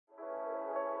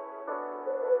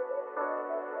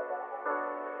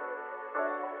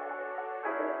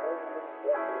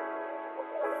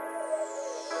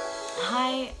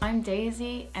Hi, I'm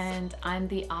Daisy and I'm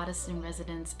the Artist in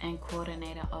Residence and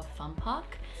Coordinator of FUNPARK.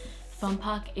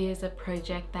 FUNPARK is a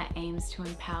project that aims to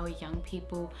empower young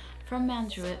people from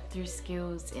Mount Druitt through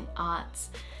skills in arts,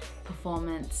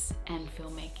 performance and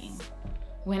filmmaking.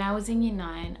 When I was in Year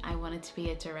 9, I wanted to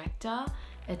be a director,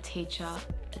 a teacher,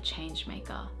 a change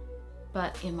maker.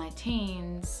 But in my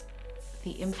teens,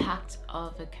 the impact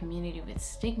of a community with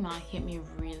stigma hit me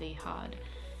really hard.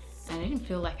 I didn't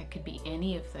feel like I could be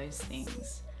any of those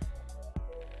things.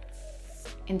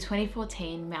 In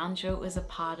 2014, Mount Druitt was a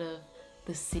part of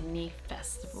the Sydney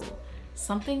Festival,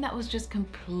 something that was just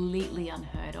completely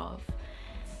unheard of.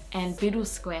 And Bidwill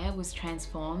Square was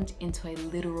transformed into a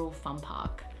literal fun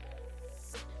park.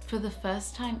 For the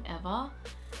first time ever,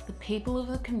 the people of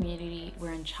the community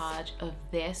were in charge of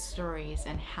their stories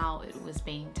and how it was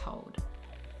being told.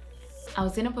 I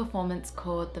was in a performance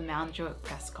called the Mount Druitt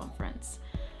Press Conference.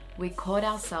 We called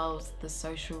ourselves the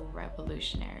Social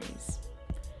Revolutionaries.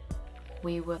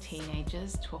 We were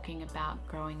teenagers talking about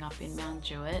growing up in Mount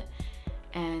Druitt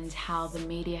and how the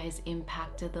media has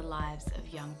impacted the lives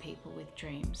of young people with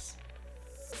dreams.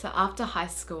 So after high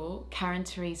school, Karen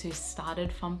Therese, who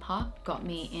started FUNPARK, got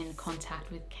me in contact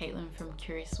with Caitlin from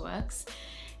CuriousWorks,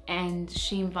 and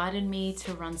she invited me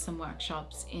to run some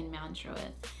workshops in Mount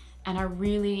Druitt. And I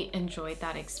really enjoyed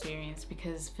that experience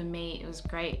because for me, it was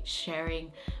great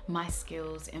sharing my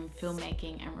skills in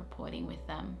filmmaking and reporting with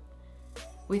them.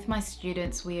 With my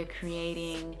students, we are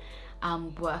creating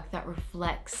work that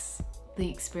reflects the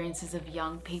experiences of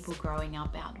young people growing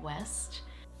up out west.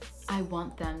 I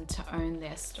want them to own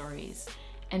their stories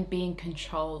and be in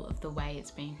control of the way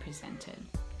it's being presented.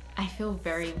 I feel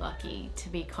very lucky to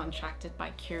be contracted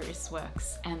by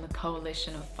CuriousWorks and the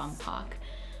Coalition of FUNPARK,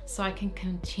 so I can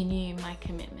continue my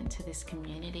commitment to this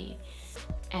community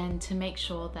and to make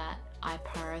sure that I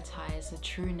prioritize the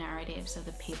true narratives of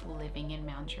the people living in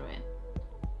Mount Druitt.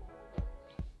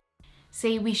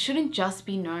 See, we shouldn't just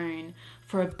be known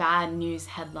for a bad news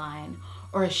headline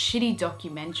or a shitty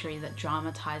documentary that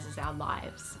dramatizes our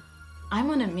lives. I'm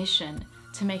on a mission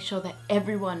to make sure that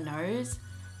everyone knows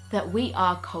that we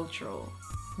are cultural,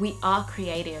 we are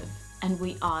creative, and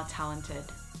we are talented.